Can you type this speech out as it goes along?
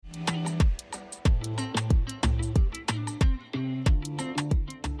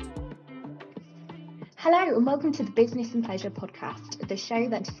Hello and welcome to the Business and Pleasure podcast, the show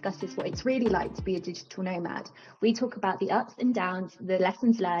that discusses what it's really like to be a digital nomad. We talk about the ups and downs, the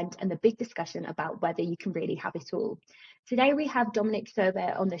lessons learned, and the big discussion about whether you can really have it all. Today we have Dominik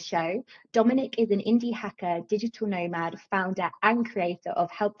Sobe on the show. Dominik is an indie hacker, digital nomad, founder and creator of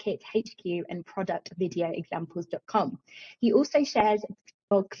HelpKit HQ and productvideoexamples.com. He also shares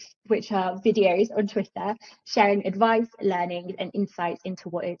blogs, which are videos on Twitter, sharing advice, learning, and insights into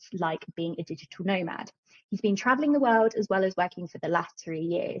what it's like being a digital nomad. He's been traveling the world as well as working for the last 3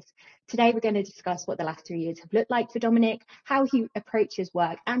 years. Today, we're going to discuss what the last 3 years have looked like for Dominik, how he approaches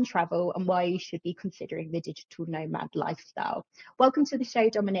work and travel, and why you should be considering the digital nomad lifestyle. Welcome to the show,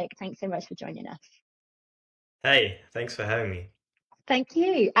 Dominik. Thanks so much for joining us. Hey, thanks for having me. Thank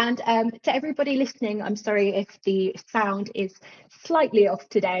you. And to everybody listening, I'm sorry if the sound is slightly off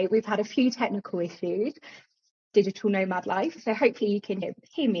today. We've had a few technical issues, digital nomad life. So hopefully you can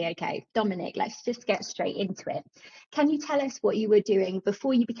hear me okay. Dominik, let's just get straight into it. Can you tell us what you were doing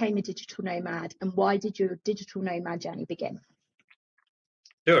before you became a digital nomad, and why did your digital nomad journey begin?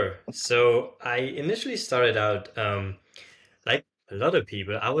 Sure. So I initially started out like a lot of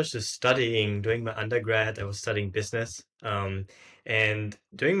people. I was just studying, doing my undergrad. I was studying business. And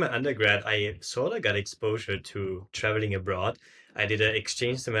during my undergrad, I sort of got exposure to traveling abroad. I did an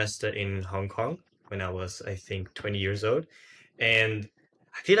exchange semester in Hong Kong when I was, I think, 20 years old. And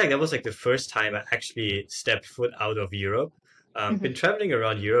I feel like that was like the first time I actually stepped foot out of Europe. Been traveling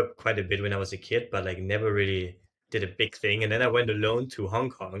around Europe quite a bit when I was a kid, but like never really did a big thing. And then I went alone to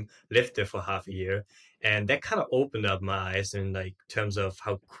Hong Kong, lived there for half a year, and that kind of opened up my eyes in like terms of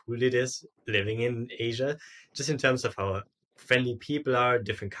how cool it is living in Asia, just in terms of how friendly people are,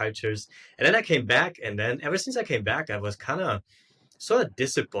 different cultures. And then I came back, and then ever since I came back, I was kind of sort of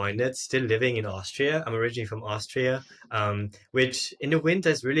disappointed still living in Austria. I'm originally from Austria, which in the winter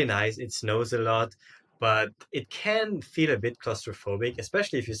is really nice. It snows a lot, but it can feel a bit claustrophobic,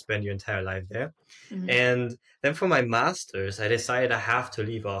 especially if you spend your entire life there. And then for my master's, I decided I have to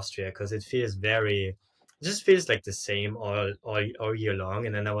leave Austria because it just feels like the same all year long.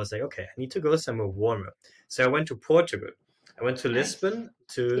 And then I was like, okay, I need to go somewhere warmer. So I went to Portugal. I went to Nice. Lisbon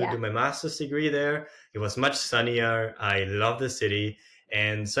to Yeah. do my master's degree there. It was much sunnier. I love the city.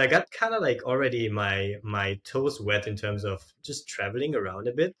 And so I got kind of like already my toes wet in terms of just traveling around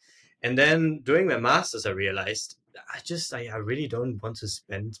a bit. And then during my master's, I realized I really don't want to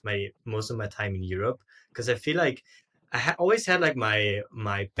spend my most of my time in Europe because I feel like always had like my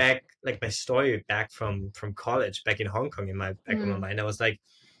story back from college back in Hong Kong in my back of my mind. I was like,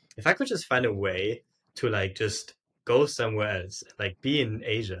 if I could just find a way to like just go somewhere else, like be in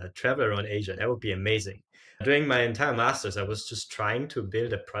Asia, travel around Asia, that would be amazing. During my entire master's, I was just trying to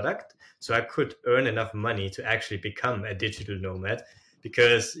build a product so I could earn enough money to actually become a digital nomad.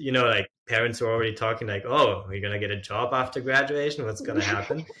 Because, like parents were already talking like, oh, you're going to get a job after graduation. What's going to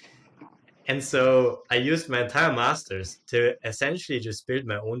happen? And so I used my entire master's to essentially just build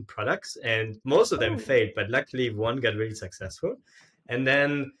my own products, and most of them failed, but luckily one got really successful. And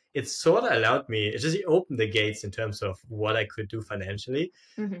then it sort of allowed me, it just opened the gates in terms of what I could do financially.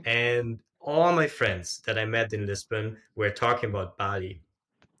 And all my friends that I met in Lisbon were talking about Bali.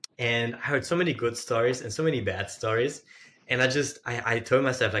 And I heard so many good stories and so many bad stories. And I told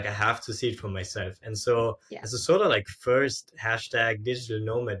myself, like, I have to see it for myself. And so, Yeah. as a sort of like first hashtag digital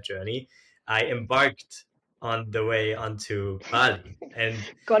nomad journey, I embarked on the way onto Bali. And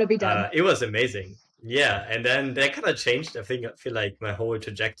Gotta be done. it was amazing. Yeah. And then that kind of changed, I feel like my whole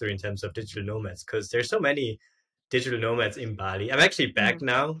trajectory in terms of digital nomads, because there's so many digital nomads in Bali. I'm actually back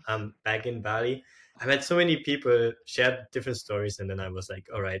now. I'm back in Bali. I met so many people, shared different stories, and then I was like,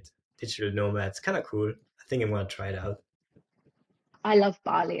 all right, digital nomads, kind of cool. I think I'm gonna try it out. I love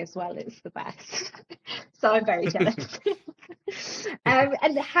Bali as well. It's the best. So I'm very jealous.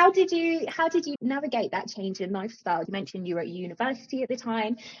 And how did you navigate that change in lifestyle? You mentioned you were at university at the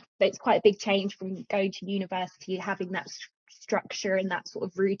time, but it's quite a big change from going to university, having that structure and that sort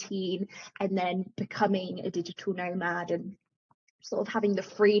of routine, and then becoming a digital nomad and sort of having the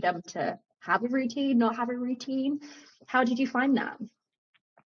freedom to have a routine, not have a routine. How did you find that?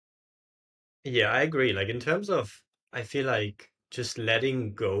 Yeah, I agree. Like in terms of, I feel like just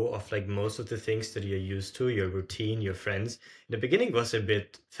letting go of like most of the things that you're used to, your routine, your friends. In the beginning was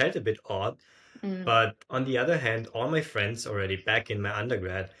felt a bit odd. Mm, But on the other hand, all my friends already back in my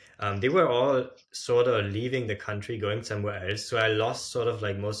undergrad, they were all sort of leaving the country, going somewhere else. So I lost sort of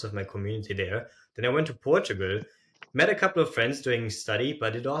like most of my community there. Then I went to Portugal, met a couple of friends doing study,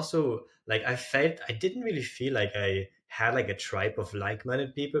 but it also like I didn't really feel like I had like a tribe of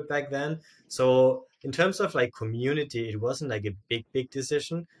like-minded people back then. So in terms of like community, it wasn't like a big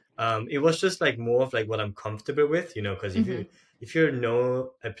decision. It was just like more of like what I'm comfortable with, because Hmm. if you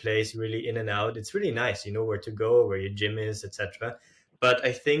know a place really in and out, it's really nice. You know where to go, where your gym is, etc. But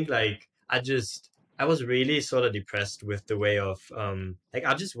I think like I was really sort of depressed with the way of like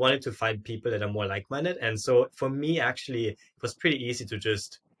I just wanted to find people that are more like-minded. And so for me, actually, it was pretty easy to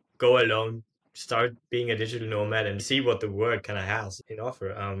just go alone, start being a digital nomad, and see what the world kind of has in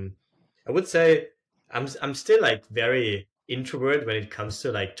offer. I would say I'm still like very introvert when it comes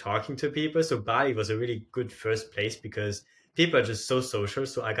to like talking to people. So Bali was a really good first place because people are just so social.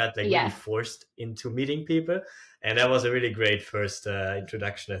 So I got like really Yeah. forced into meeting people, and that was a really great first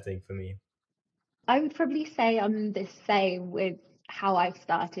introduction, I think, for me. I would probably say I'm the same with how I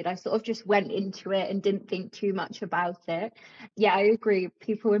started. I sort of just went into it and didn't think too much about it. Yeah, I agree.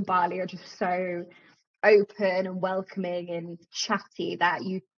 People in Bali are just so open and welcoming and chatty that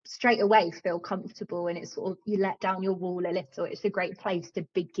you straight away feel comfortable, and it's sort of you let down your wall a little. It's a great place to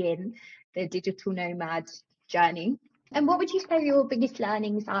begin the digital nomad journey. And what would you say your biggest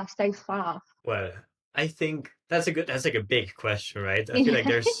learnings are so far? Well, I think that's like a big question, right? I feel like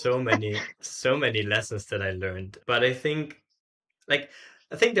there's so many lessons that I learned, but like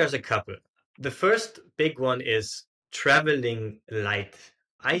I think there's a couple. The first big one is traveling light.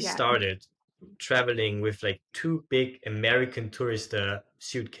 I Yeah. started traveling with like two big American Tourister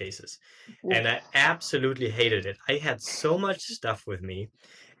suitcases, and Oof. I absolutely hated it. I had so much stuff with me,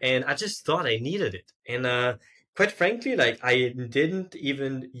 and I just thought I needed it. And quite frankly, like I didn't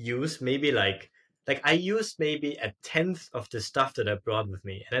even use maybe I used maybe a tenth of the stuff that I brought with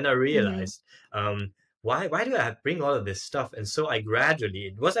me, and then I Hmm. realized why do I bring all of this stuff? And so I gradually,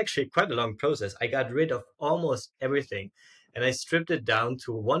 it was actually quite a long process. I got rid of almost everything, and I stripped it down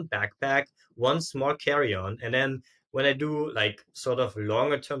to one backpack, one small carry-on, and then when I do like sort of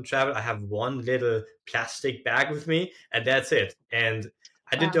longer term travel, I have one little plastic bag with me, and that's it. And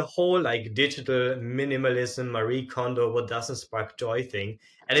I did Wow. the whole like digital minimalism, Marie Kondo, what doesn't spark joy thing,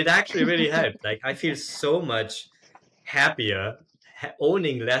 and it actually really helped. Like I feel so much happier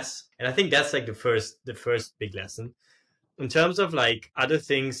owning less, and I think that's like the first big lesson. In terms of like other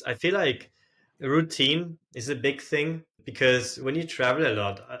things, I feel like routine is a big thing because when you travel a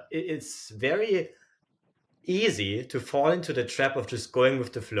lot, it's very easy to fall into the trap of just going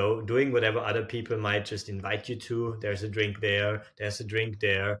with the flow, doing whatever other people might just invite you to. There's a drink there, there's a drink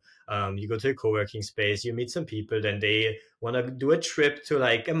there. You go to a co-working space, you meet some people, then they want to do a trip to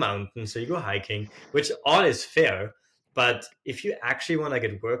like a mountain, so you go hiking, which all is fair. But if you actually want to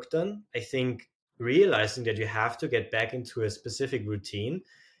get work done, I think realizing that you have to get back into a specific routine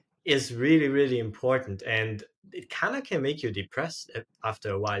is really, really important. And it kind of can make you depressed after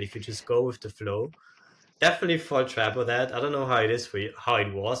a while if you just go with the flow. Definitely fall trap of that. I don't know how it is for you, how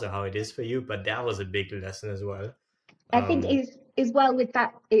it was or how it is for you, but that was a big lesson as well. I think Um, is well with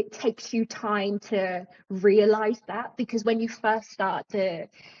that, it takes you time to realize that, because when you first start the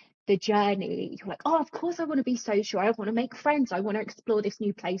journey, you're like, oh, of course I want to be social, I want to make friends, I want to explore this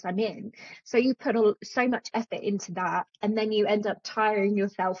new place I'm in. So you put so much effort into that, and then you end up tiring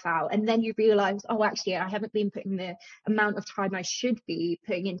yourself out, and then you realize, oh, actually I haven't been putting the amount of time I should be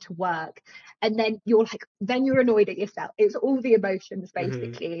putting into work. And then you're like, then you're annoyed at yourself. It's all the emotions mhm.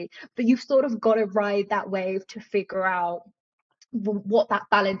 basically, but you've sort of got to ride that wave to figure out what that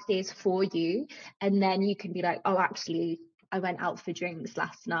balance is for you. And then you can be like, oh, actually I went out for drinks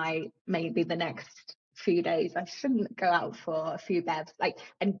last night, maybe the next few days I shouldn't go out for a few bevs, like,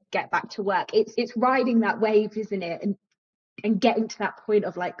 and get back to work. It's riding that wave, isn't it? And getting to that point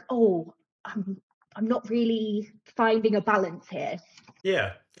of like, oh, I'm not really finding a balance here.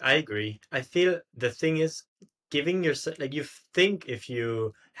 Yeah, I agree. I feel the thing is giving yourself, like you think if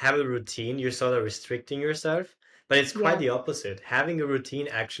you have a routine, you're sort of restricting yourself, but it's quite Yeah. the opposite. Having a routine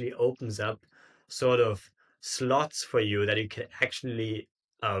actually opens up sort of slots for you that you can actually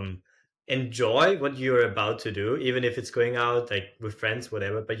um enjoy what you're about to do, even if it's going out like with friends,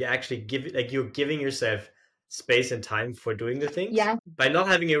 whatever, but you actually you're giving yourself space and time for doing the things. Yeah. By not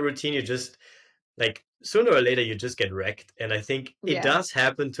having a routine, you just like sooner or later you just get wrecked, and I think it Yeah. does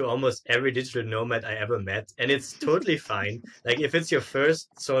happen to almost every digital nomad I ever met, and it's totally fine. Like if it's your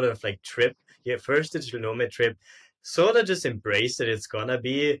first sort of like trip, your first digital nomad trip, sort of just embrace that it's gonna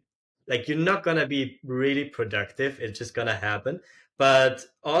be like you're not gonna be really productive, it's just gonna happen, but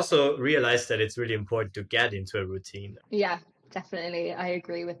also realize that it's really important to get into a routine. Yeah, definitely, I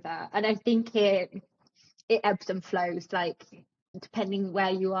agree with that. And I think it ebbs and flows, like depending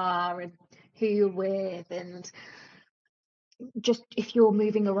where you are and who you're with, and just if you're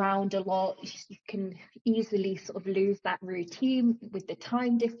moving around a lot, you can easily sort of lose that routine with the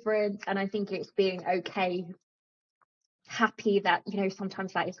time difference. And I think it's being okay happy that, you know,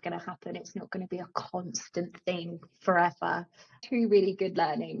 sometimes that is going to happen. It's not going to be a constant thing forever. Two really good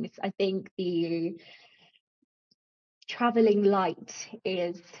learnings. I think the traveling light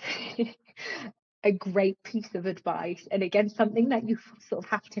is a great piece of advice. And again, something that you sort of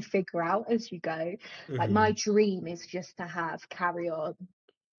have to figure out as you go. Like my Hmm. dream is just to have carry on,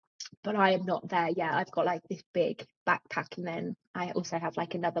 but I am not there yet. I've got like this big backpack, and then I also have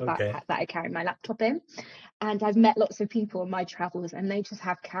like another Okay. backpack that I carry my laptop in. And I've met lots of people on my travels, and they just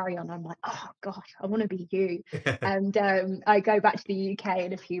have carry on. I'm like, oh gosh, I want to be you. And I go back to the UK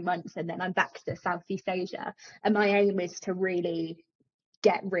in a few months, and then I'm back to Southeast Asia. And my aim is to really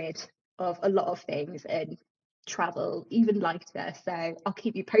get rid of a lot of things and travel even lighter. So I'll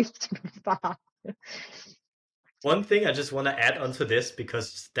keep you posted with that. One thing I just want to add onto this,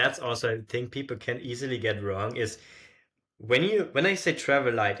 because that's also a thing people can easily get wrong, is when I say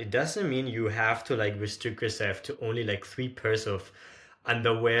travel light, it doesn't mean you have to like restrict yourself to only like three pairs of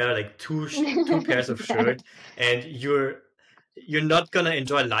underwear, like two pairs of Yeah, shirt, and you're not gonna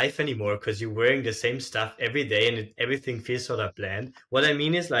enjoy life anymore because you're wearing the same stuff every day and everything feels sort of bland. What I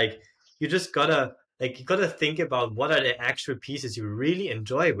mean is like you just gotta you gotta think about what are the actual pieces you really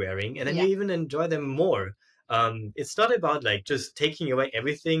enjoy wearing, and then you yeah, even enjoy them more. It's not about like just taking away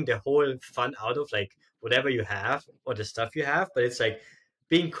everything, the whole fun out of like whatever you have or the stuff you have, but it's like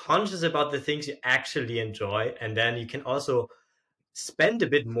being conscious about the things you actually enjoy, and then you can also spend a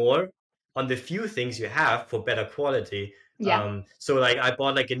bit more on the few things you have for better quality. yeah. So like I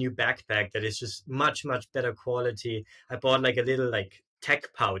bought like a new backpack that is just much better quality. I bought like a little like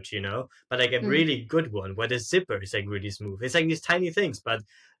tech pouch, but like a Mm, really good one where the zipper is like really smooth. It's like these tiny things, but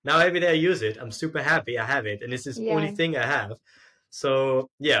now every day I use it, I'm super happy I have it, and it's this only yeah. thing I have. So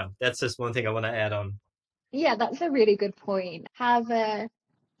yeah, that's just one thing I want to add on. Yeah, that's a really good point. Have a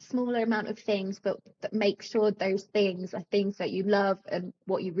smaller amount of things, but make sure those things are things that you love and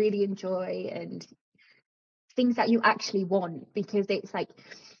what you really enjoy and things that you actually want, because it's like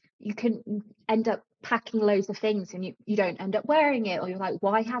you can end up packing loads of things and you don't end up wearing it, or you're like,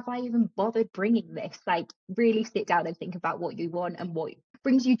 why have I even bothered bringing this? Like, really sit down and think about what you want and what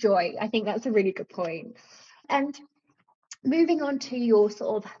brings you joy. I think that's a really good point. And moving on to your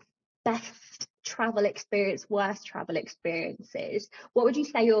sort of best travel experience, worst travel experiences, what would you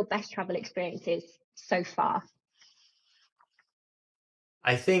say your best travel experience is so far?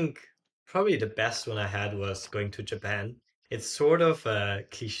 I think probably the best one I had was going to Japan. It's sort of a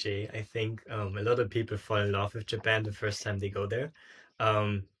cliche. I think a lot of people fall in love with Japan the first time they go there.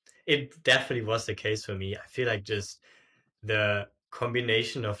 Um, it definitely was the case for me. I feel like just the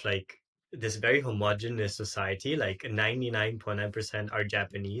combination of like this very homogeneous society, like 99.9% are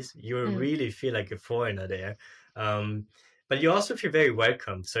Japanese. You Mm, really feel like a foreigner there. Um, but you also feel very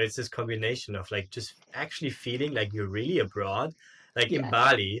welcome. So it's this combination of like just actually feeling like you're really abroad. Like in yeah,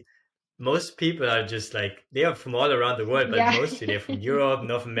 Bali, most people are just like they are from all around the world, but yeah, mostly they're from Europe,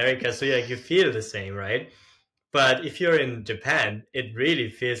 North America. So like you feel the same, right? But if you're in Japan, it really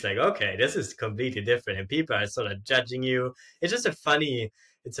feels like, okay, this is completely different, and people are sort of judging you. It's just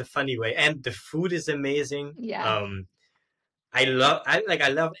it's a funny way, and the food is amazing. yeah. I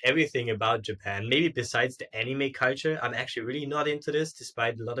love everything about Japan. Maybe besides the anime culture, I'm actually really not into this,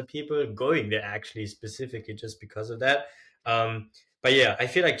 despite a lot of people going there actually specifically just because of that. Um, but yeah, I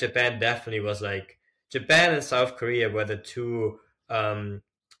feel like Japan definitely was like Japan and South Korea were the two um,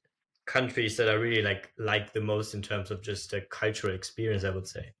 countries that I really like the most in terms of just a cultural experience, I would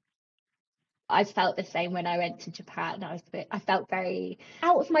say. I felt the same when I went to Japan. I felt very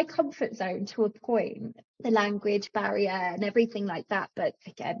out of my comfort zone to a point, the language barrier and everything like that. But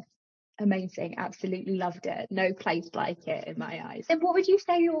again, amazing, absolutely loved it. No place like it in my eyes. And what would you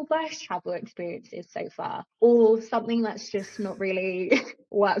say your worst travel experience is so far, or something that's just not really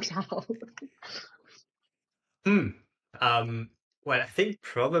worked out? Hmm. Um, well, I think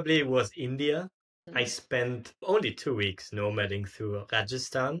probably it was India. I spent only 2 weeks nomading through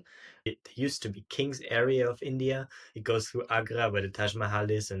Rajasthan. It used to be King's area of India. It goes through Agra, where the Taj Mahal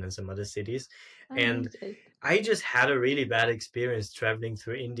is, and then some other cities. And Amazing. I just had a really bad experience traveling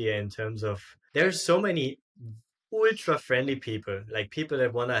through India in terms of there's so many ultra friendly people, like people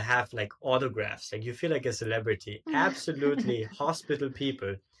that want to have like autographs. Like you feel like a celebrity. Absolutely hospital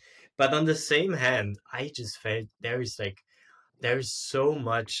people. But on the same hand, I just felt there's so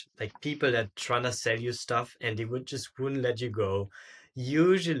much like people that trying to sell you stuff and they would just wouldn't let you go.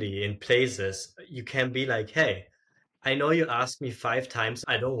 Usually in places you can be like, hey, I know you asked me 5 times,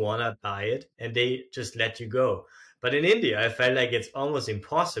 I don't wanna buy it, and they just let you go. But in India, I felt like it's almost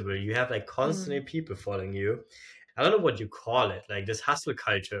impossible. You have like constantly Mm, people following you. I don't know what you call it, like this hustle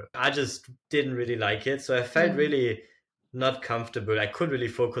culture. I just didn't really like it. So I felt mm. really not comfortable. I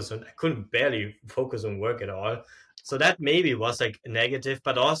couldn't barely focus on work at all. So that maybe was like negative,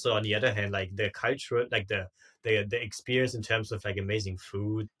 but also on the other hand, like the culture, like the experience in terms of like amazing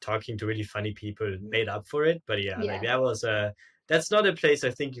food, talking to really funny people made up for it. But yeah, like Yeah. that was that's not a place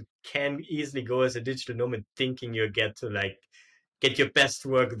I think you can easily go as a digital nomad thinking you get to like get your best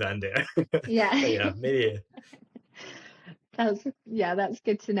work done there. Yeah. So yeah, maybe That's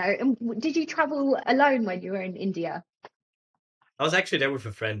good to know. And did you travel alone when you were in India? I was actually there with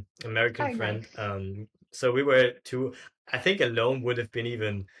a friend, American Oh, friend. nice. So we were two. I think alone would have been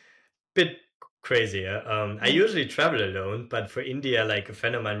even bit crazier. I Mm. usually travel alone, but for India, like a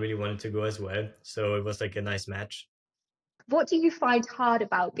friend of mine really wanted to go as well, so it was like a nice match. What do you find hard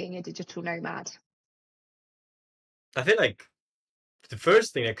about being a digital nomad? I feel like the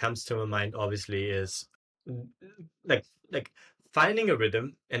first thing that comes to my mind, obviously, is mm, like finding a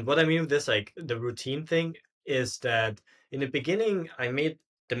rhythm. And what I mean with this, like the routine thing, is that in the beginning, I made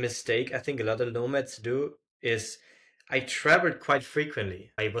the mistake I think a lot of nomads do is I traveled quite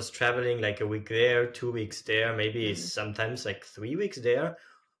frequently. I was traveling like a week there, 2 weeks there, maybe Mm. sometimes like 3 weeks there.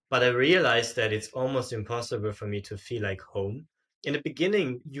 But I realized that it's almost impossible for me to feel like home. In the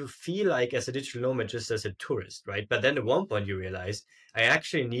beginning, you feel like as a digital nomad just as a tourist, right? But then at one point you realize I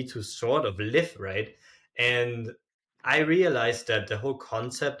actually need to sort of live, right? And I realized that the whole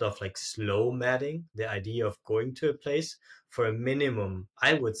concept of like slow madding, the idea of going to a place for a minimum,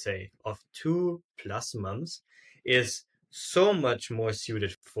 I would say, of 2+ months is so much more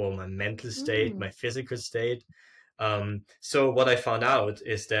suited for my mental state, my Mm. physical state. So what I found out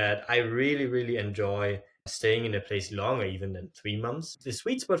is that I really, really enjoy staying in a place longer, even than 3 months. The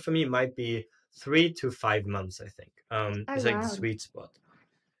sweet spot for me might be 3 to 5 months, I think. Oh, It's like the wow. sweet spot.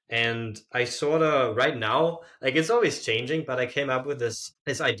 And I sort of right now, like it's always changing, but I came up with this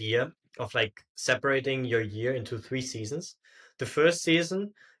idea of like separating your year into 3 seasons. The first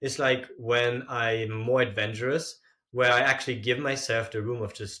season is like when I'm more adventurous, where I actually give myself the room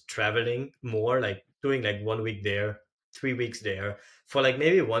of just traveling more, like doing like 1 week there, 3 weeks there for like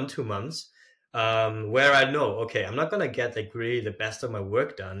maybe 1, 2 months. Where I know, okay, I'm not gonna get like really the best of my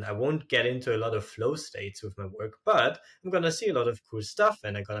work done. I won't get into a lot of flow states with my work, but I'm gonna see a lot of cool stuff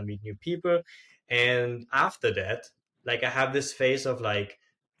and I'm gonna meet new people. And after that, like I have this phase of like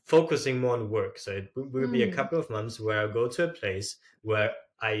focusing more on work. So it will be a Mm. couple of months where I go to a place where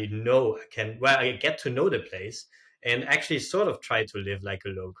I know I can, where I get to know the place and actually sort of try to live like a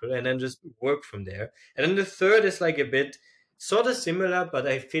local and then just work from there. And then the third is like a bit sort of similar, but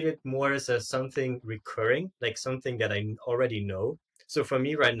I feel it more as a something recurring, like something that I already know. So for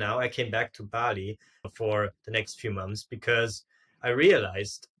me right now, I came back to Bali for the next few months because I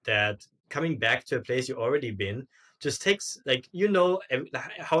realized that coming back to a place you already been just takes like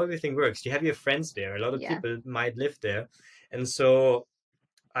how everything works. You have your friends there. A lot of Yeah. people might live there, and so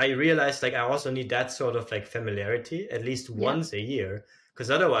I realized like I also need that sort of like familiarity at least Yep. once a year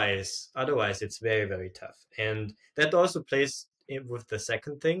because otherwise it's very very tough. And that also plays in with the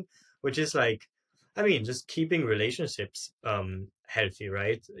second thing, which is like I mean just keeping relationships healthy,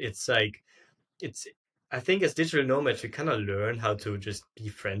 right? It's like it's I think as digital nomads we kind of learn how to just be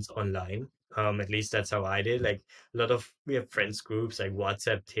friends online. At least that's how I did. Like a lot of we have friends groups like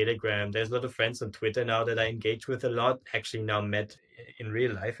WhatsApp, Telegram. There's a lot of friends on Twitter now that I engage with a lot. Actually now met in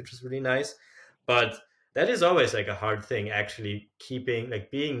real life, which is really nice. But that is always like a hard thing, actually keeping like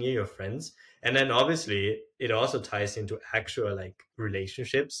being near your friends. And then obviously it also ties into actual like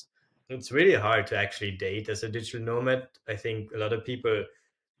relationships. It's really hard to actually date as a digital nomad. I think a lot of people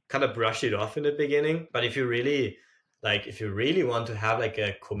kind of brush it off in the beginning. But if you really want to have like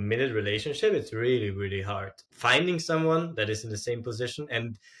a committed relationship, it's really, really hard. Finding someone that is in the same position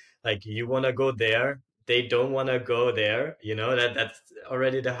and like you want to go there, they don't want to go there, that's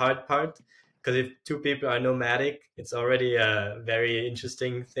already the hard part. Because if two people are nomadic, it's already a very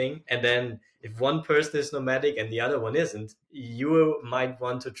interesting thing. And then if one person is nomadic and the other one isn't, you might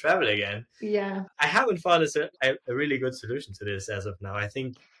want to travel again. Yeah. I haven't found a really good solution to this as of now. I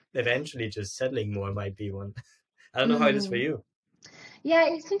think eventually just settling more might be one. I don't know how it is for Mm. you. Yeah,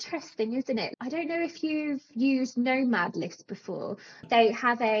 it's interesting, isn't it? I don't know if you've used Nomad List before. They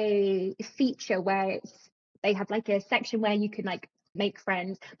have a feature where they have like a section where you can like make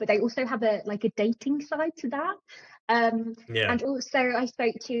friends, but they also have a like a dating side to that. Um, Yeah. and also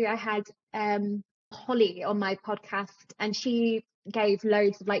I had Holly on my podcast, and she gave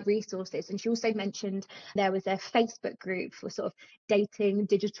loads of like resources, and she also mentioned there was a Facebook group for sort of dating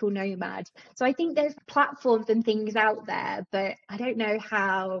digital nomads. So I think there's platforms and things out there, but I don't know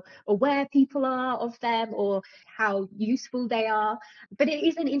how aware people are of them or how useful they are. But it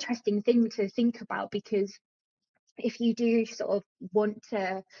is an interesting thing to think about because if you do sort of want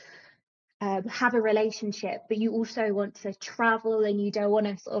to have a relationship, but you also want to travel and you don't want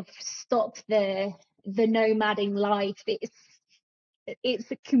to sort of stop the nomading life, it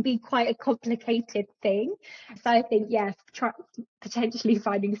can be quite a complicated thing. So I think, yeah, potentially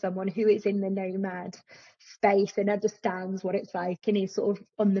finding someone who is in the nomad space and understands what it's like and is sort of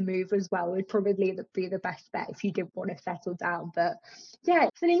on the move as well would probably be the best bet if you did want to settle down. But yeah,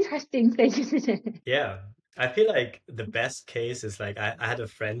 it's an interesting thing, isn't it? Yeah, I feel like the best case is like I had a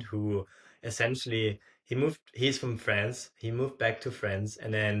friend who essentially he's from France. He moved back to France,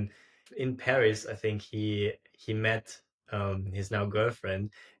 and then in Paris, I think he met his now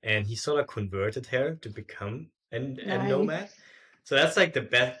girlfriend, and he sort of converted her to become a nomad. Nice. So that's like the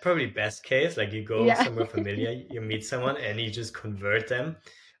best, probably best case. Like you go Yeah. somewhere familiar, you meet someone, and you just convert them.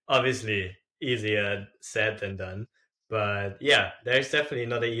 Obviously, easier said than done. But yeah, there's definitely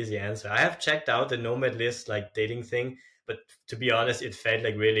not an easy answer. I have checked out the Nomad List like dating thing, but to be honest, it felt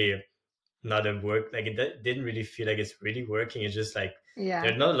like really not a work. Like it didn't really feel like it's really working. It's just like Yeah.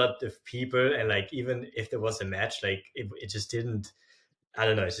 there are not a lot of people, and like even if there was a match, like it just didn't. I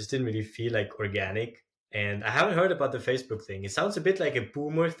don't know. It just didn't really feel like organic. And I haven't heard about the Facebook thing. It sounds a bit like a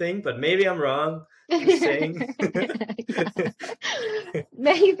boomer thing, but maybe I'm wrong. Just saying. Yeah.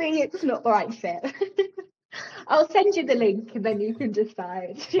 Maybe it's not the right fit. I'll send you the link and then you can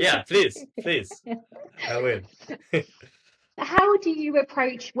decide. Yeah, please, please. I will. How do you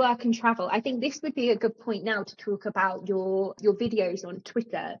approach work and travel? I think this would be a good point now to talk about your videos on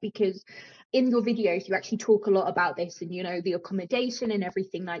Twitter, because in your videos you actually talk a lot about this and, you know, the accommodation and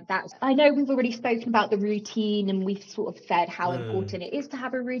everything like that. I know we've already spoken about the routine and we've sort of said how Hmm. important it is to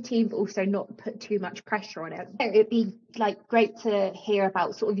have a routine, but also not put too much pressure on it. So it'd be like great to hear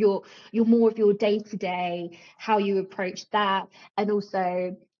about sort of your more of your day to day, how you approach that, and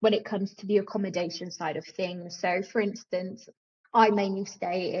also when it comes to the accommodation side of things. So, for instance, I mainly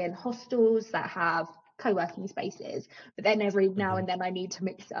stay in hostels that have co-working spaces, but then every now Hmm. and then I need to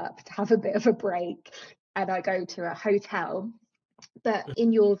mix it up to have a bit of a break and I go to a hotel. But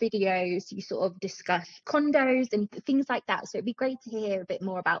in your videos, you sort of discuss condos and things like that. So it'd be great to hear a bit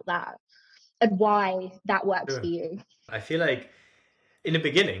more about that and why that works for Sure. you. I feel like in the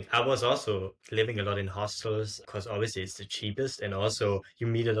beginning, I was also living a lot in hostels because obviously it's the cheapest and also you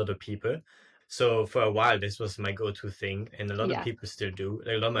meet a lot of people. So for a while, this was my go-to thing, and a lot of Yeah. people still do.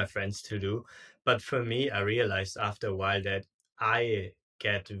 Like, a lot of my friends still do. But for me, I realized after a while that I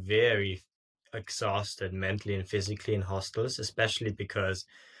get very exhausted mentally and physically in hostels, especially because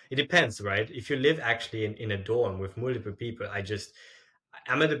it depends, right? If you live actually in a dorm with multiple people,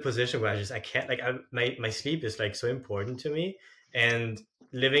 I'm at a position where I can't like my sleep is like so important to me, and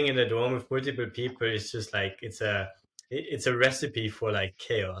living in a dorm with multiple people is just like it's a recipe for like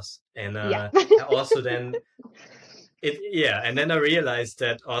chaos. And Yeah. I also then it yeah, and then I realized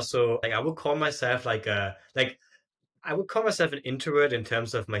that also like I would call myself an introvert in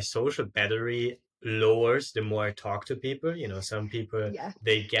terms of my social battery lowers the more I talk to people. You know, some people Yeah.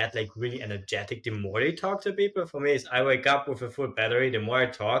 they get like really energetic the more they talk to people. For me, is I wake up with a full battery. The more I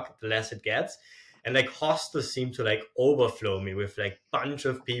talk, the less it gets. And like hostels seem to like overflow me with like bunch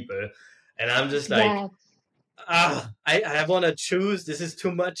of people, and I'm just like Yeah. I want to choose. This is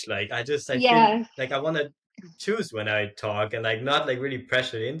too much. Like I feel Yeah. like I want to choose when I talk and like not like really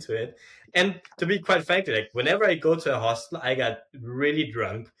pressured into it. And to be quite frankly, like whenever I go to a hostel, I got really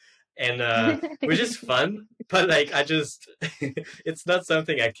drunk, and which is fun, but like I just it's not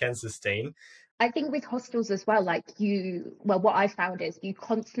something I can sustain. I think with hostels as well, like well, what I found is you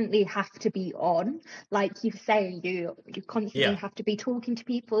constantly have to be on, like you say, you constantly Yeah. have to be talking to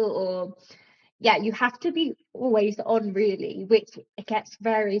people, or yeah, you have to be always on really, which it gets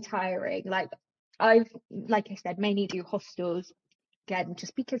very tiring. Like I said, mainly do hostels again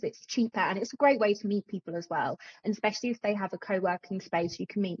just because it's cheaper and it's a great way to meet people as well, and especially if they have a co-working space you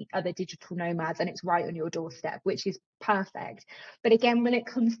can meet other digital nomads and it's right on your doorstep, which is perfect. But again, when it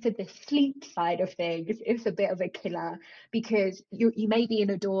comes to the sleep side of things, it's a bit of a killer, because you may be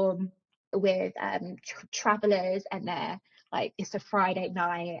in a dorm with travelers and they're like, it's a Friday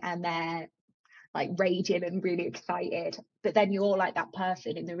night and they're like raging and really excited, but then you're like that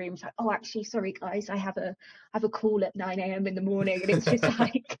person in the room, it's like, oh, actually, sorry guys, I have a call at 9 a.m in the morning, and it's just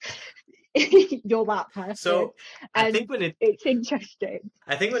like you're that person. So I And think when it it's interesting.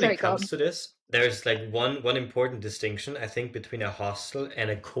 I think when Sorry, it go comes on. to this, there's like one important distinction, I think, between a hostel and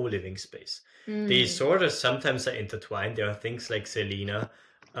a co-living space. They Mm, sort of sometimes are intertwined. There are things like Selena,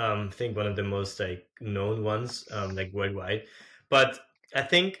 I think one of the most like known ones, like worldwide. But I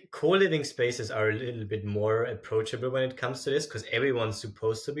think co-living spaces are a little bit more approachable when it comes to this because everyone's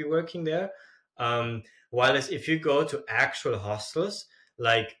supposed to be working there. While as if you go to actual hostels,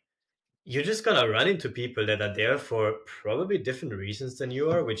 like you're just gonna run into people that are there for probably different reasons than you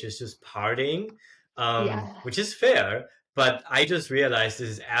are, which is just partying, Yeah. which is fair. But I just realized this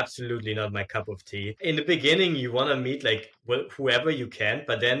is absolutely not my cup of tea. In the beginning, you want to meet like whoever you can,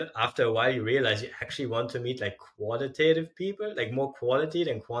 but then after a while, you realize you actually want to meet like qualitative people, like more quality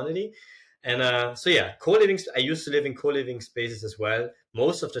than quantity. And so yeah, co-living. I used to live in co-living spaces as well.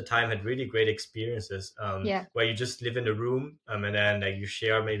 Most of the time, had really great experiences. Yeah. Where you just live in a room, and then like you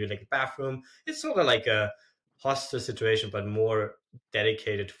share maybe like a bathroom. It's sort of like a hostel situation, but more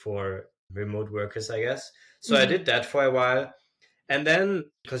dedicated for remote workers, I guess. So I Hmm. did that for a while. And then,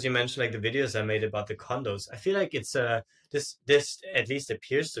 because you mentioned like the videos I made about the condos, I feel like it's this at least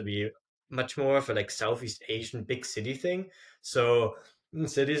appears to be much more of a like Southeast Asian big city thing. So in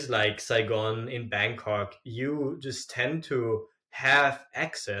cities like Saigon, in Bangkok, you just tend to have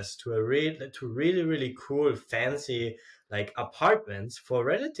access to really really cool fancy like apartments for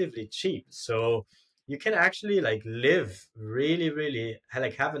relatively cheap. So you can actually like live really really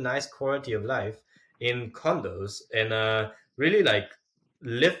like have a nice quality of life in condos, and really like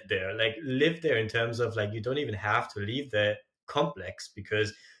live there in terms of like you don't even have to leave the complex,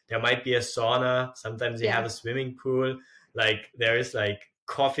 because there might be a sauna, sometimes they have Yeah. a swimming pool, like there is like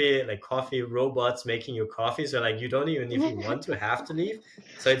coffee robots making you coffee, so like you don't even, if you want to, have to leave.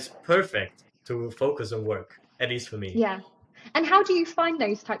 So it's perfect to focus on work, at least for me. Yeah. And how do you find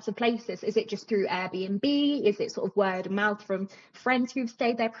those types of places? Is it just through Airbnb? Is it sort of word of mouth from friends who've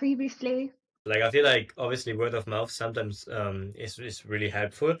stayed there previously? Like I feel like obviously word of mouth sometimes is really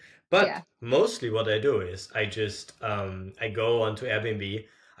helpful, but Yeah. mostly what I do is I go onto Airbnb,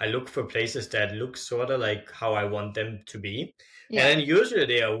 I look for places that look sort of like how I want them to be, and Yeah. then usually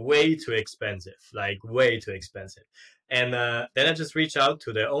they are way too expensive, like way too expensive, and then I just reach out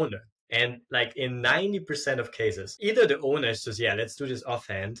to the owner. And like in 90% of cases, either the owner says, yeah, let's do this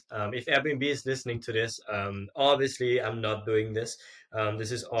offhand. If Airbnb is listening to this, obviously I'm not doing this.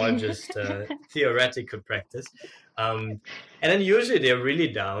 This is all just theoretical practice. Um, and then usually they're really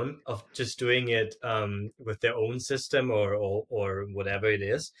down of just doing it with their own system, or whatever it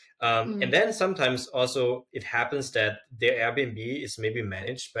is. And Mm. then sometimes also it happens that their Airbnb is maybe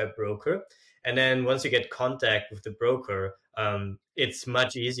managed by a broker. And then once you get contact with the broker, it's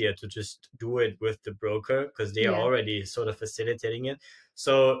much easier to just do it with the broker because they are Yeah. already sort of facilitating it.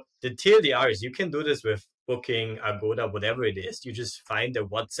 So the TLDR is you can do this with Booking, Agoda, whatever it is. You just find a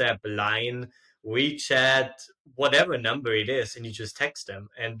WhatsApp line, WeChat, whatever number it is, and you just text them.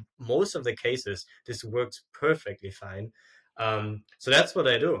 And most of the cases, this works perfectly fine. So that's what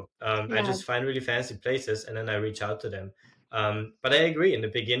I do. I Yeah. just find really fancy places and then I reach out to them. But I agree, in the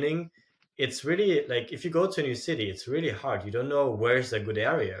beginning, it's really like if you go to a new city, it's really hard. You don't know where's a good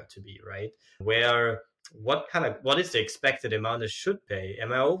area to be, right? Where what is the expected amount I should pay?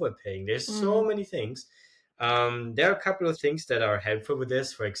 Am I overpaying? There's so Mm. many things. There are a couple of things that are helpful with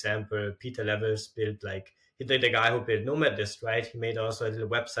this. For example, Peter Levels built like he did the guy who built Nomad List, right? He made also a little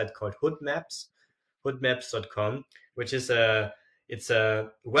website called hoodmaps.com, which is a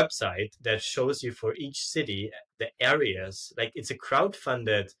website that shows you for each city the areas. Like it's a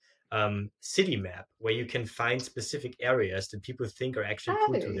crowdfunded city map where you can find specific areas that people think are actually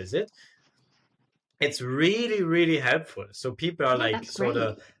cool to Oh, visit. It's really really helpful. So people are yeah, like that's sort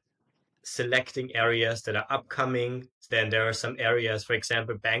of great. selecting areas that are upcoming. Then there are some areas, for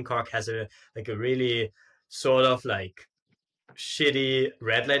example, Bangkok has a really sort of like shitty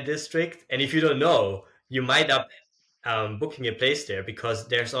red light district, and if you don't know, you might up booking a place there, because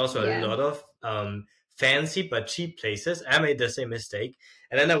there's also a Yeah. lot of fancy but cheap places. I made the same mistake,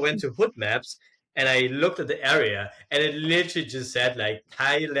 and then I went to Hood Maps and I looked at the area, and it literally just said like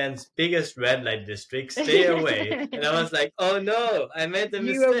Thailand's biggest red light district. Stay away. And I was like, oh no, I made the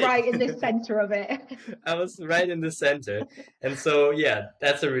You were mistake. right in the center of it. I was right in the center, and so yeah,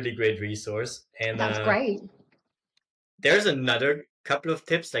 that's a really great resource. And That's great. there's another couple of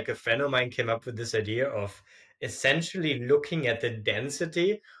tips. Like a friend of mine came up with this idea of essentially looking at the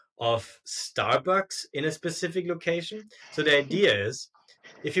density of Starbucks in a specific location. So the idea is,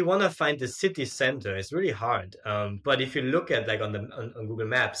 if you want to find the city center, it's really hard. But if you look at like on Google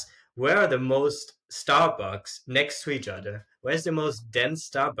Maps, where are the most Starbucks next to each other? Where's the most dense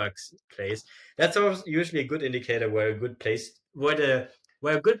Starbucks place? That's also usually a good indicator where a good place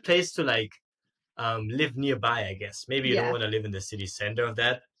to like live nearby, I guess. Maybe you don't Yeah. want to live in the city center of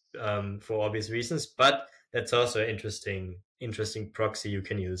that for obvious reasons, but that's also an interesting proxy you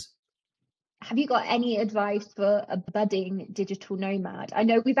can use. Have you got any advice for a budding digital nomad? I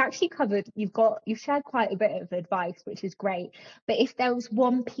know we've actually covered, you've shared quite a bit of advice, which is great. But if there was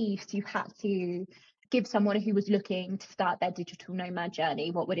one piece you had to give someone who was looking to start their digital nomad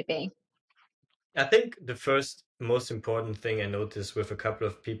journey, what would it be? I think the first most important thing I noticed with a couple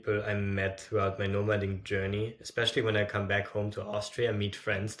of people I met throughout my nomading journey, especially when I come back home to Austria, meet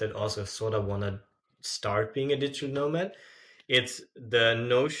friends that also sort of want to start being a digital nomad. It's the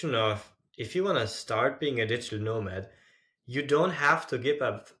notion of if you want to start being a digital nomad, you don't have to give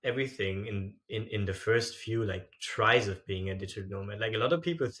up everything in the first few like tries of being a digital nomad. Like a lot of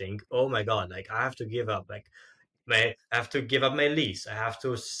people think, oh my God, like I have to give up like I have to give up my lease. I have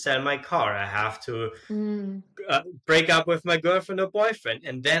to sell my car. I have to Mm, break up with my girlfriend or boyfriend,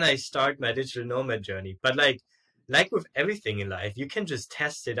 and then I start my digital nomad journey. But like with everything in life, you can just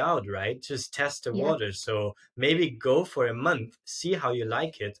test it out, right? Just test the yeah. water. So maybe go for a month, see how you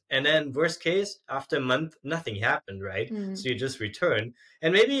like it, and then worst case, after a month, nothing happened, right? Mm, So you just return,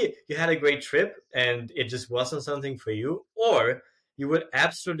 and maybe you had a great trip and it just wasn't something for you, or you would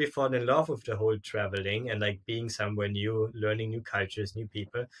absolutely fall in love with the whole traveling and like being somewhere new, learning new cultures, new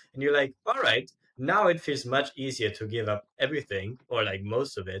people, and you're like, all right, now it feels much easier to give up everything or like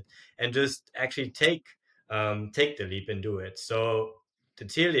most of it and just actually take the leap and do it. So the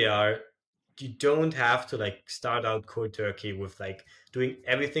TLDR, you don't have to like start out cold turkey with like doing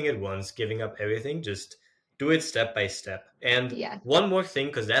everything at once, giving up everything. Just do it step by step. And yeah. one more thing,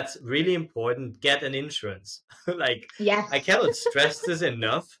 because that's really important, get an insurance. Like I Yes, cannot stress this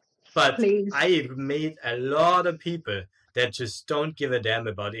enough, but please. I've made a lot of people that just don't give a damn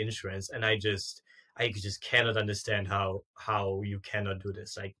about insurance, and I just cannot understand how you cannot do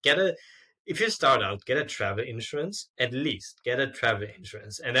this. Like get a if you start out, get a travel insurance, at least get a travel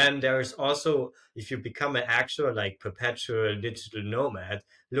insurance. And then there's also, if you become an actual like perpetual digital nomad,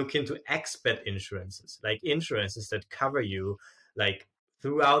 look into expat insurances, like insurances that cover you like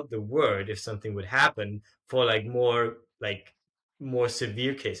throughout the world if something would happen for like more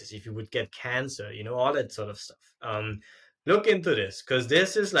severe cases, if you would get cancer, all that sort of stuff. Look into this because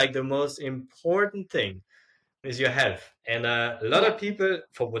this is like the most important thing is your health. And a lot Yeah. of people,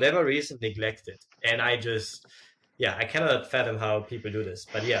 for whatever reason, neglect it. And yeah, I cannot fathom how people do this.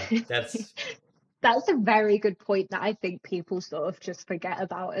 But yeah, that's. That's a very good point that I think people sort of just forget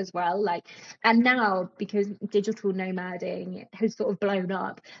about as well. Like, and now because digital nomading has sort of blown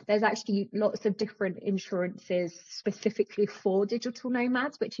up, there's actually lots of different insurances specifically for digital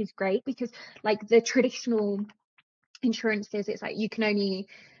nomads, which is great because, like, the traditional insurances, it's like you can only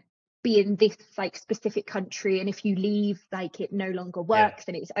be in this like specific country, and if you leave, like, it no longer Yeah. works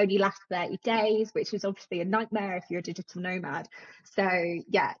and it's only lasts 30 days, which is obviously a nightmare if you're a digital nomad. So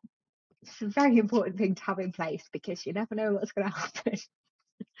yeah, it's a very important thing to have in place because you never know what's going to happen.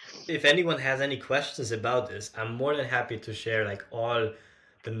 If anyone has any questions about this, I'm more than happy to share like all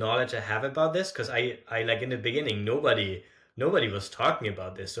the knowledge I have about this because I like in the beginning nobody was talking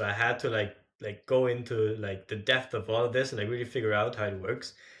about this, so I had to like go into like the depth of all of this and like really figure out how it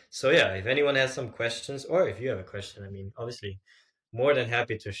works. So yeah, if anyone has some questions or if you have a question, I mean, obviously more than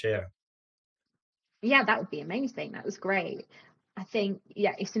happy to share. Yeah, that would be amazing. That was great. I think,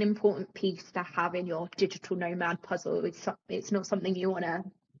 yeah, it's an important piece to have in your digital nomad puzzle. It's not something you want to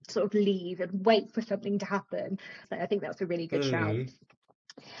sort of leave and wait for something to happen. So I think that's a really good shout. Hmm.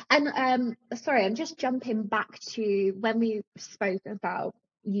 And sorry, I'm just jumping back to when we spoke about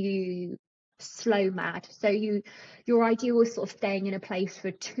you slow mad. So your idea was sort of staying in a place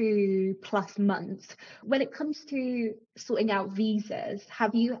for 2+ months. When it comes to sorting out visas,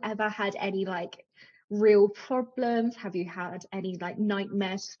 have you ever had any like real problems? Have you had any like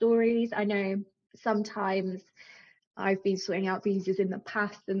nightmare stories? I know sometimes I've been sorting out visas in the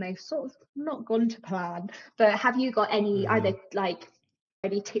past and they've sort of not gone to plan. But have you got any either Hmm. like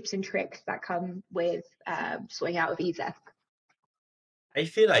any tips and tricks that come with sorting out a visa? I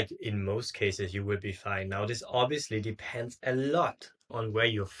feel like in most cases you will be fine. Now, this obviously depends a lot on where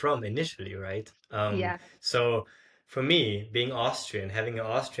you're from initially, right? Yeah. So for me, being Austrian, having an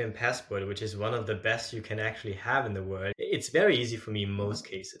Austrian passport, which is one of the best you can actually have in the world, it's very easy for me in most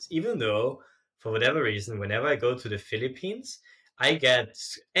cases. Even though, for whatever reason, whenever I go to the Philippines,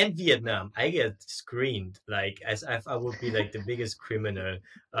 and Vietnam, I get screened like as if I would be like the biggest criminal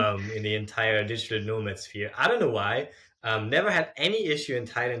in the entire digital nomad sphere. I don't know why. Never had any issue in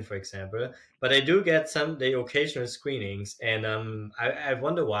Thailand, for example, but I do get some the occasional screenings, and I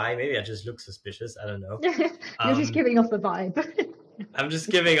wonder why. Maybe I just look suspicious. I don't know. You're just Um, giving off the vibe. I'm just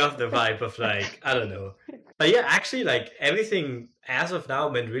giving off the vibe of like I don't know, but yeah, actually, like everything as of now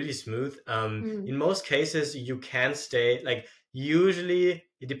went really smooth. Mm, In most cases, you can stay. Like usually,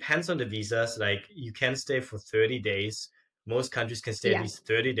 it depends on the visas. Like you can stay for 30 days. Most countries can stay at Yeah, least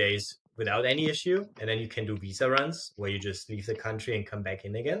 30 days without any issue. And then you can do visa runs where you just leave the country and come back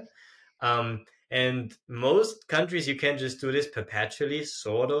in again. And most countries, you can just do this perpetually,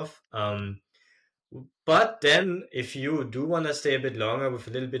 sort of. But then, if you do want to stay a bit longer with a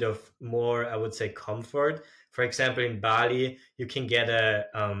little bit of more, I would say, comfort. For example, in Bali, you can get a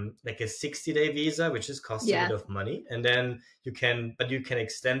like a 60-day visa, which just costs a bit yeah, of money, and then but you can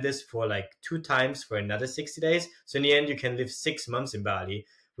extend this for like 2 times for another 60 days. So in the end, you can live 6 months in Bali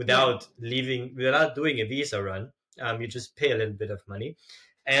yeah. without doing a visa run. You just pay a little bit of money,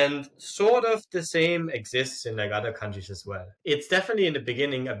 and sort of the same exists in like other countries as well. It's definitely in the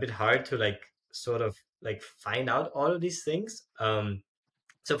beginning a bit hard to like sort of like find out all of these things.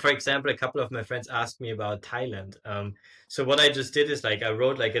 So for example, a couple of my friends asked me about Thailand. So what I just did is like I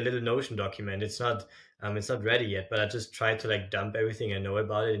wrote like a little Notion document. It's not ready yet, but I just tried to like dump everything I know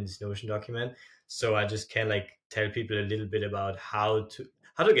about it in this Notion document. So I just can like tell people a little bit about how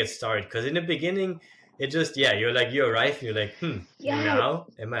to get started. Because in the beginning, it just you arrive and you're like, and Yeah, now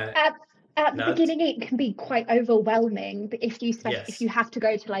am I at at the allowed? beginning it can be quite overwhelming, but if you Yes. have to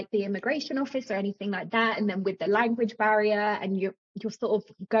go to like the immigration office or anything like that, and then with the language barrier, and you're sort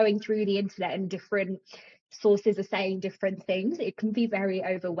of going through the internet and different sources are saying different things, it can be very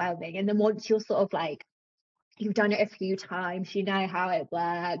overwhelming. And then once you're sort of like, you've done it a few times, you know how it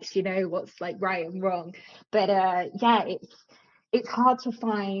works, you know what's like right and wrong. But yeah, it's hard to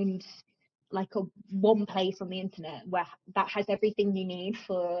find like a one place on the internet where that has everything you need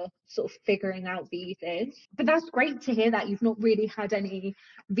for sort of figuring out visas. But that's great to hear that you've not really had any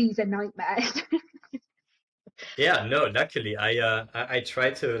visa nightmares. Yeah, no, luckily I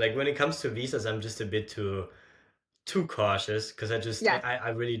try to like when it comes to visas, I'm just a bit too cautious because Yeah, I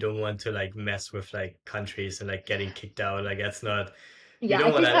really don't want to like mess with like countries and like getting kicked out. Like that's not you yeah,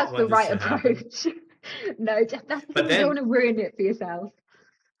 I don't think that's the want this right to happen. approach. No, But definitely you don't then want to ruin it for yourself.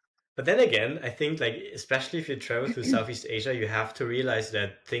 But then again, I think like especially if you travel through Southeast Asia, you have to realize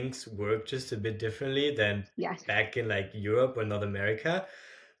that things work just a bit differently than Yes, back in like Europe or North America,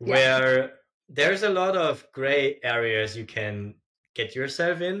 yeah, where there's a lot of gray areas you can get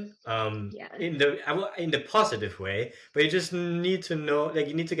yourself yeah, in the positive way, but you just need to know like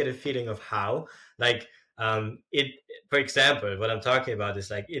you need to get a feeling of how like it for example what I'm talking about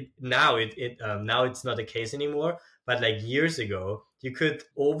is like now it's not the case anymore, but like years ago, you could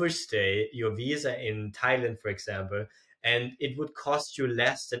overstay your visa in Thailand, for example, and it would cost you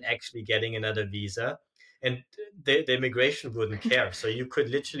less than actually getting another visa. And the immigration wouldn't care. So you could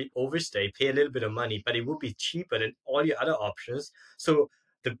literally overstay, pay a little bit of money, but it would be cheaper than all your other options. So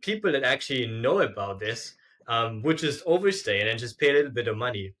the people that actually know about this would just overstay and then just pay a little bit of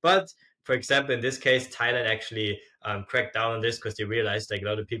money. But for example, in this case, Thailand actually cracked down on this because they realized like a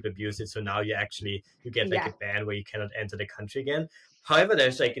lot of people abuse it. So now you get like yeah, a ban where you cannot enter the country again. However,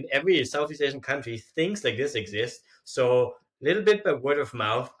 there's like in every Southeast Asian country, things like this exist. So a little bit by word of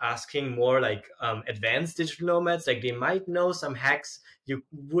mouth, asking more like advanced digital nomads, like they might know some hacks you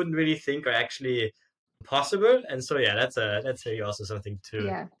wouldn't really think are actually possible. And so yeah, that's maybe also something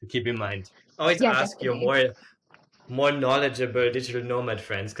yeah, to keep in mind. Always yeah, ask your definitely. more knowledgeable digital nomad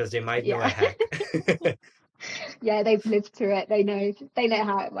friends because they might know a Yeah. hack. Yeah, they've lived through it. They know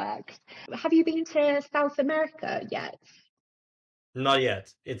how it works. Have you been to South America yet? Not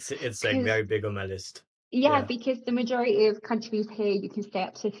yet. It's like Because very big on my list. yeah, Yeah. because the majority of countries here you can stay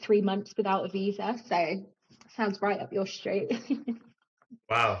up to 3 months without a visa. So sounds right up your street.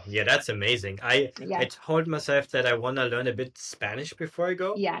 Wow. Yeah, that's amazing. I Yeah, told myself that I want to learn a bit Spanish before I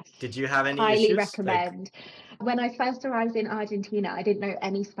go. yes. Did you have any Highly issues? Like, recommend. When I first arrived in Argentina, I didn't know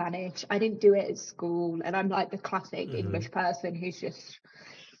any Spanish. I didn't do it at school, and I'm like the classic hmm English person who's just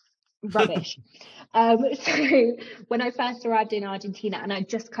rubbish. So when I first arrived in Argentina and I'd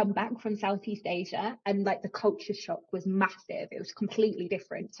just come back from Southeast Asia, and like the culture shock was massive, it was completely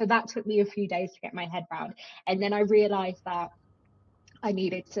different. So that took me a few days to get my head around. And then I realized that I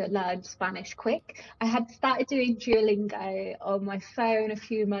needed to learn Spanish quick. I had started doing Duolingo on my phone a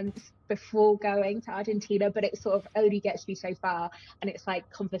few months before going to Argentina, but it sort of only gets you so far. And it's like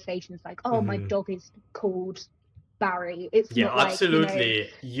conversations like, oh, my hmm dog is called Barry. It's Yeah, not like, absolutely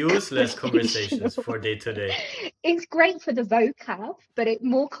useless conversations conversational. for day to day. It's great for the vocab, but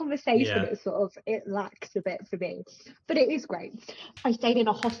more conversation, Yeah. it sort of it lacks a bit for me. But it is great. I stayed in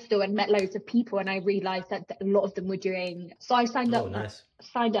a hostel and met loads of people, and I realized that a lot of them were doing. So I Oh, nice.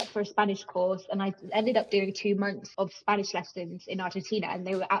 signed up for a Spanish course, and I ended up doing 2 months of Spanish lessons in Argentina, and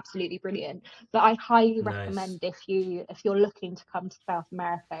they were absolutely brilliant. But I highly Nice. recommend if you're looking to come to South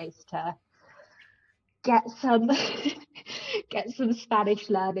America is to get some get some Spanish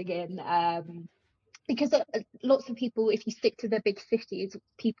learning in. Because lots of people, if you stick to the big cities,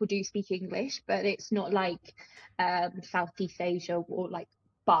 people do speak English, but it's not like Southeast Asia or like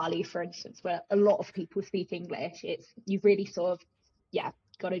Bali, for instance, where a lot of people speak English. It's you've really sort of, yeah,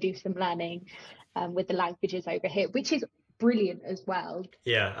 got to do some learning with the languages over here, which is brilliant as well.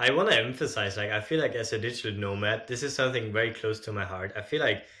 Yeah, I want to emphasize, like, I feel like as a digital nomad, this is something very close to my heart. I feel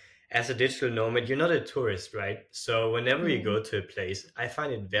like as a digital nomad, you're not a tourist, right? So whenever you Mm, go to a place, I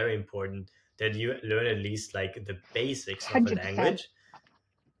find it very important that you learn at least like the basics of a 100%. language,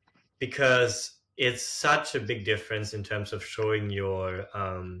 because it's such a big difference in terms of showing your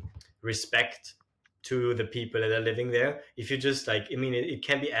respect to the people that are living there. If you just like, I mean, it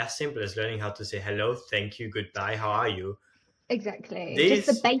can be as simple as learning how to say hello, thank you, goodbye, how are you. Exactly. Just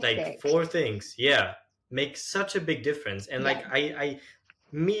the These like basics. four things, yeah, make such a big difference. And Yeah. like I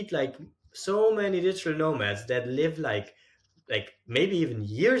meet like so many digital nomads that live like maybe even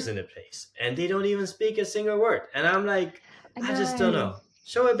years in a place and they don't even speak a single word, and I'm like, I I just don't know. know,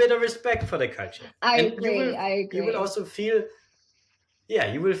 show a bit of respect for the culture. I And agree. I you will agree. also feel,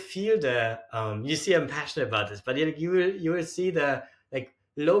 yeah, you will feel the you see I'm passionate about this, but you will see the like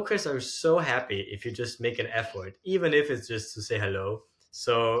locals are so happy if you just make an effort, even if it's just to say hello.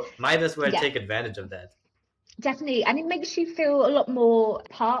 So might as well Yeah. take advantage of that. Definitely. And it makes you feel a lot more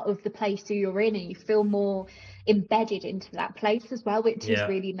part of the place that you're in and you feel more embedded into that place as well, which is Yeah.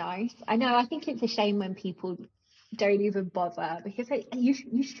 really nice. I know, I think it's a shame when people don't even bother because you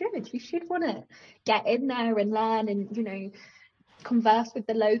should want to get in there and learn and, converse with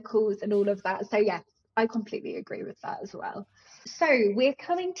the locals and all of that. So yeah, I completely agree with that as well. So we're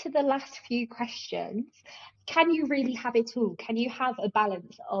coming to the last few questions. Can you really have it all? Can you have a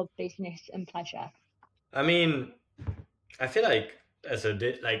balance of business and pleasure? I mean, I feel like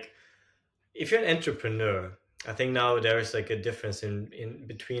like if you're an entrepreneur, I think now there is like a difference in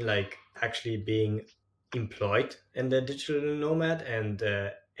between like actually being employed and the digital nomad and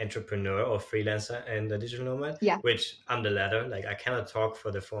entrepreneur or freelancer and the digital nomad, Yeah. which I'm the latter. Like I cannot talk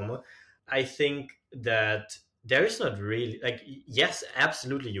for the former. I think that there is not really like yes,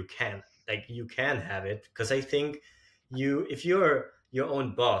 absolutely you can. Like you can have it because I think if you're your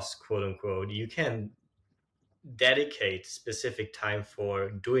own boss, quote unquote, you can dedicate specific time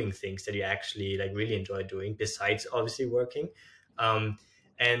for doing things that you actually like really enjoy doing besides obviously working. Um,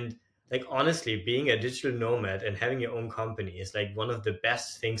 and like honestly, being a digital nomad and having your own company is like one of the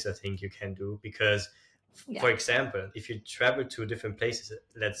best things I think you can do, because Yeah. for example, if you travel to different places,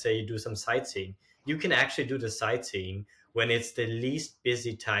 let's say you do some sightseeing, you can actually do the sightseeing when it's the least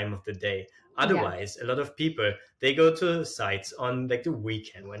busy time of the day. Yeah. Otherwise, a lot of people, they go to sites on like the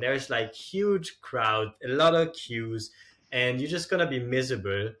weekend when there's like huge crowd, a lot of queues, and you're just gonna be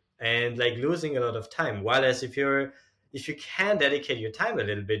miserable and like losing a lot of time. While as if you can dedicate your time a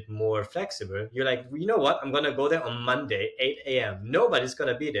little bit more flexible, you're like, you know what, I'm gonna go there on Monday 8 a.m. Nobody's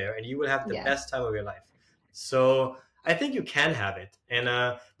gonna be there, and you will have the Yeah. best time of your life. So I think you can have it. And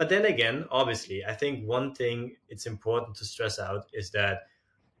but then again, obviously, I think one thing it's important to stress out is that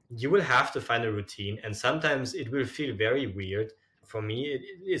you will have to find a routine, and sometimes it will feel very weird. For me,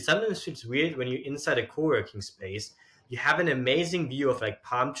 it sometimes feels weird when you're inside a co-working space. You have an amazing view of like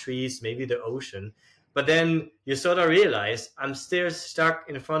palm trees, maybe the ocean, but then you sort of realize I'm still stuck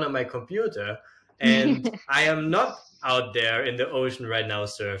in front of my computer, and I am not out there in the ocean right now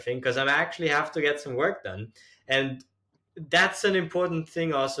surfing because I actually have to get some work done. And that's an important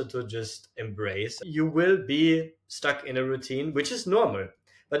thing also to just embrace. You will be stuck in a routine, which is normal.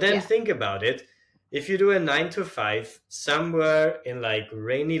 But then Yeah. think about it. If you do a 9 to 5 somewhere in like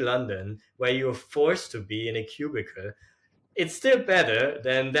rainy London where you're forced to be in a cubicle, it's still better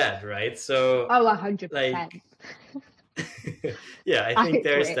than that, right? So, Oh, like, 100%. yeah, I I think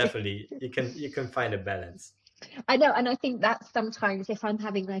there is agree. definitely you can find a balance. I know, and I think that's sometimes if I'm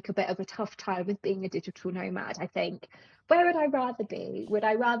having like a bit of a tough time with being a digital nomad, I think, where would I rather be? Would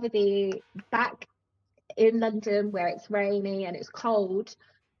I rather be back in London where it's rainy and it's cold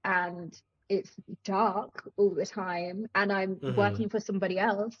and it's dark all the time and I'm Hmm. working for somebody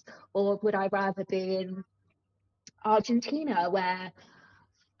else? Or would I rather be in Argentina where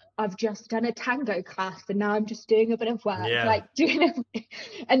I've just done a tango class and now I'm just doing a bit of work, Yeah, like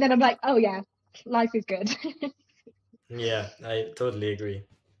and then I'm like, oh yeah, life is good. yeah, I totally agree.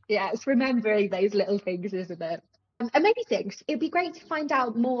 Yeah, it's remembering those little things, isn't it? Amazing things. It'd be great to find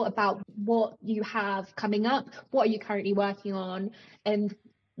out more about what you have coming up, what are you currently working on, and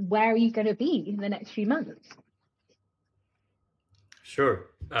where are you going to be in the next few months? Sure.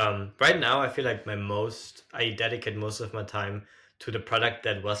 Right now, I feel like I dedicate most of my time to the product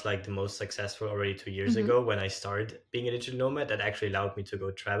that was like the most successful already 2 years Hmm. ago when I started being a digital nomad that actually allowed me to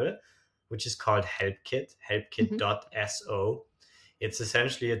go travel, which is called HelpKit, Hmm. helpkit.so. It's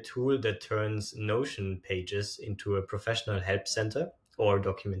essentially a tool that turns Notion pages into a professional help center or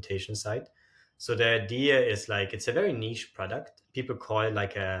documentation site. So the idea is like it's a very niche product. People call it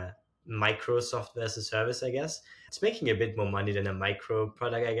like a micro software as a service, I guess. It's making a bit more money than a micro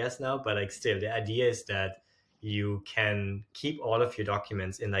product, I guess, now, but like still the idea is that you can keep all of your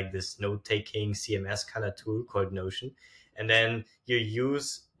documents in like this note-taking CMS kind of tool called Notion, and then you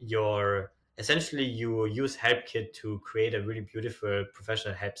use your essentially you use HelpKit to create a really beautiful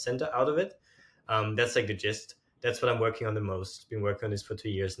professional help center out of it. That's like the gist. That's what I'm working on the most. Been working on this for 2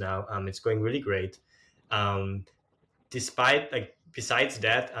 years now. It's going really great. Um, Despite like besides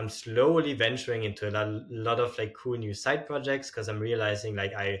that, I'm slowly venturing into a lot of like cool new side projects because I'm realizing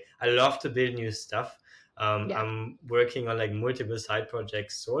like I love to build new stuff. Yeah. I'm working on like multiple side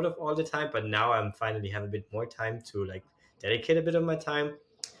projects sort of all the time, but now I'm finally have a bit more time to like dedicate a bit of my time.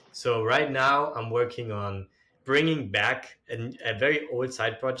 So right now I'm working on bringing back a very old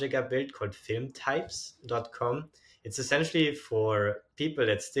side project I built called filmtypes.com. It's essentially for people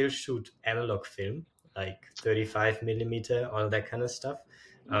that still shoot analog film, like 35 millimeter, all that kind of stuff.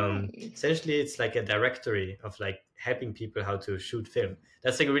 Nice. Essentially, it's like a directory of like helping people how to shoot film.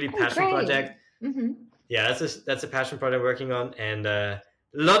 That's like a really Oh, passion great. project. Hmm. Yeah, that's a passion project I'm working on, and a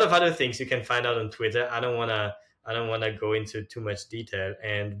lot of other things you can find out on Twitter. I don't wanna go into too much detail.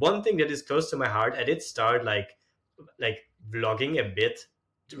 And one thing that is close to my heart, I did start like vlogging a bit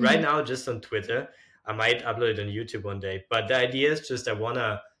right Hmm. now just on Twitter. I might upload it on YouTube one day, but the idea is just I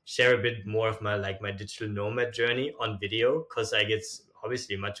wanna share a bit more of my like my digital nomad journey on video because like it's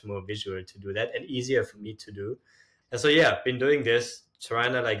obviously much more visual to do that and easier for me to do. And so yeah, been doing this,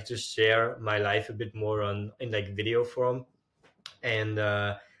 trying to like just share my life a bit more on in like video form. And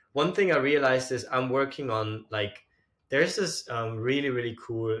one thing I realized is I'm working on like there's this really really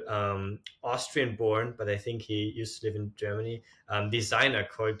cool Austrian born, but I think he used to live in Germany, designer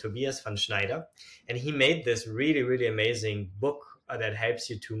called Tobias van Schneider, and he made this really really amazing book that helps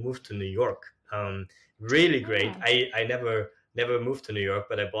you to move to New York. Really great. Ah. I never moved to New York,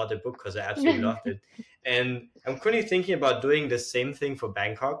 but I bought the book because I absolutely loved it. And I'm currently thinking about doing the same thing for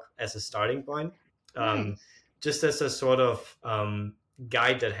Bangkok as a starting point. Um, Nice. just as a sort of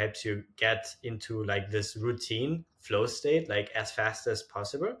guide that helps you get into like this routine flow state like as fast as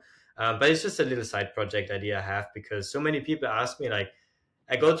possible. But it's just a little side project idea I have because so many people ask me like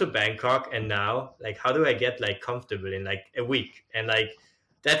I go to Bangkok and now like how do I get like comfortable in like a week, and like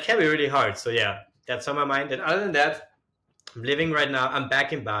that can be really hard. So yeah, that's on my mind. And other than that, I'm living right now. I'm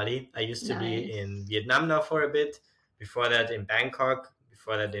back in Bali. I used to be Nice. in Vietnam now for a bit. Before that, in Bangkok.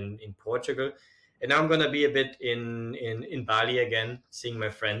 Before that, in Portugal. And now I'm gonna be a bit in Bali again, seeing my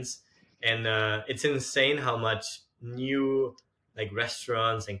friends. And it's insane how much new like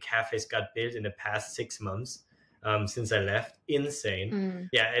restaurants and cafes got built in the past 6 months since I left. Insane. Mm.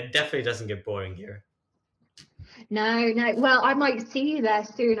 Yeah, it definitely doesn't get boring here. No, no. Well, I might see you there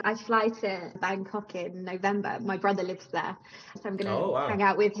soon. I fly to Bangkok in November. My brother lives there, so I'm gonna Oh hang wow.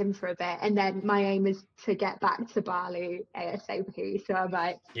 out with him for a bit. And then my aim is to get back to Bali ASAP. So I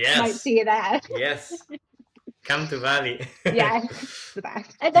might Yes. see you there. Yes. Come to Bali. Yeah, it's the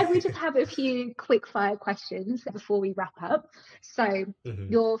best. And then we just have a few quick fire questions before we wrap up. So, Mhm.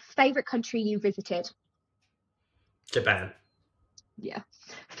 your favorite country you visited? Japan. Yeah.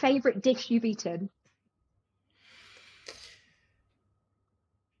 Favorite dish you've eaten?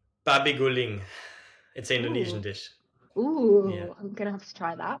 Babi guling. It's an Indonesian Ooh, dish. Yeah. ooh, I'm gonna have to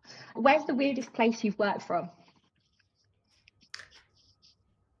try that. Where's the weirdest place you've worked from?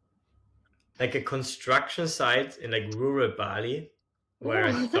 Like a construction site in like rural Bali where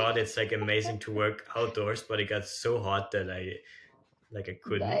I Ooh, thought it's like amazing to work outdoors, but it got so hot that I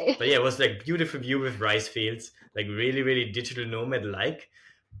couldn't. no. But yeah, it was like beautiful view with rice fields, like really, really digital nomad like.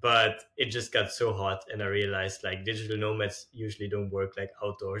 But it just got so hot and I realized like digital nomads usually don't work like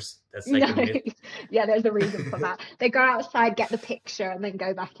outdoors. That's like No, a myth. yeah, there's a reason for that. They go outside, get the picture, and then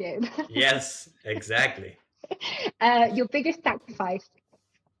go back in. Yes, exactly. Your biggest sacrifice?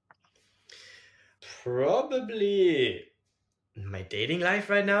 Probably my dating life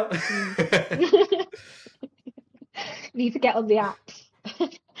right now. Mm. Need to get on the apps.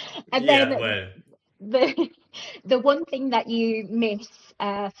 And Yeah, then well, the the one thing that you miss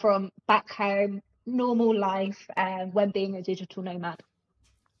from back home, normal life, when being a digital nomad.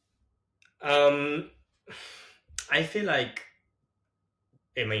 um, I feel like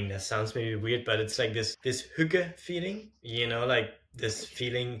I mean that sounds maybe weird, but it's like this hygge feeling, like this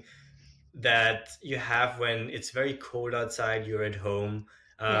feeling that you have when it's very cold outside, you're at home.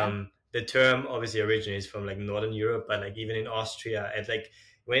 Yeah. The term obviously originates from like Northern Europe, but like even in Austria, at like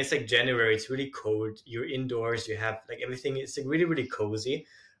when it's like January, it's really cold. You're indoors, you have like everything. It's like really, really cozy.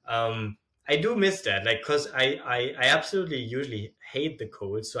 I do miss that, like, cause I absolutely usually hate the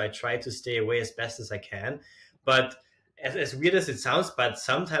cold, so I try to stay away as best as I can. But as weird as it sounds, but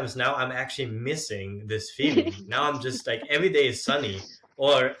sometimes now I'm actually missing this feeling. Now I'm just like every day is sunny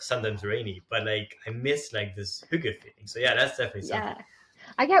or sometimes rainy, but like I miss like this hygge feeling. So yeah, that's definitely something. Yeah.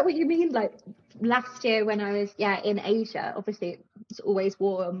 I get what you mean. Like last year when I was, in Asia, obviously it's always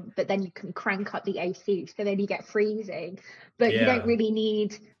warm, but then you can crank up the AC, so then you get freezing, but you don't Yeah. really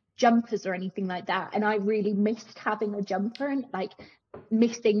need jumpers or anything like that. And I really missed having a jumper, and like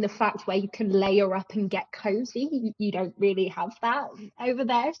missing the fact where you can layer up and get cozy. You don't really have that over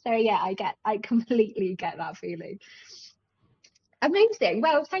there. So yeah, I completely get that feeling. Amazing.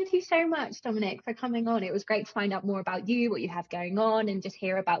 Well, thank you so much, Dominik, for coming on. It was great to find out more about you, what you have going on, and just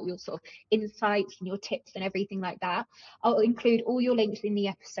hear about your sort of insights and your tips and everything like that. I'll include all your links in the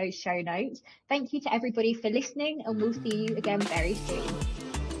episode show notes. Thank you to everybody for listening, and we'll see you again very soon.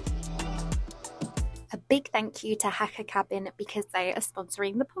 A big thank you to Hacker Cabin because they are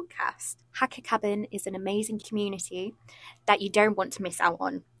sponsoring the podcast. Hacker Cabin is an amazing community that you don't want to miss out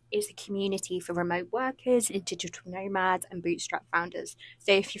on. It's a community for remote workers, digital nomads, and bootstrap founders.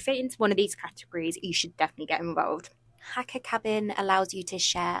 So if you fit into one of these categories, you should definitely get involved. Hacker Cabin allows you to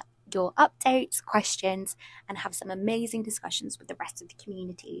share your updates, questions, and have some amazing discussions with the rest of the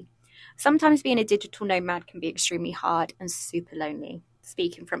community. Sometimes being a digital nomad can be extremely hard and super lonely,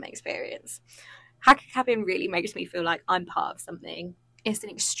 speaking from experience. Hacker Cabin really makes me feel like I'm part of something. It's an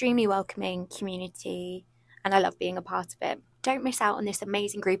extremely welcoming community, and I love being a part of it. Don't miss out on this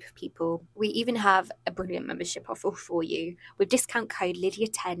amazing group of people. We even have a brilliant membership offer for you with discount code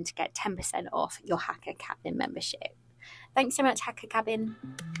Lydia10 to get 10% off your Hacker Cabin membership. Thanks so much, Hacker Cabin.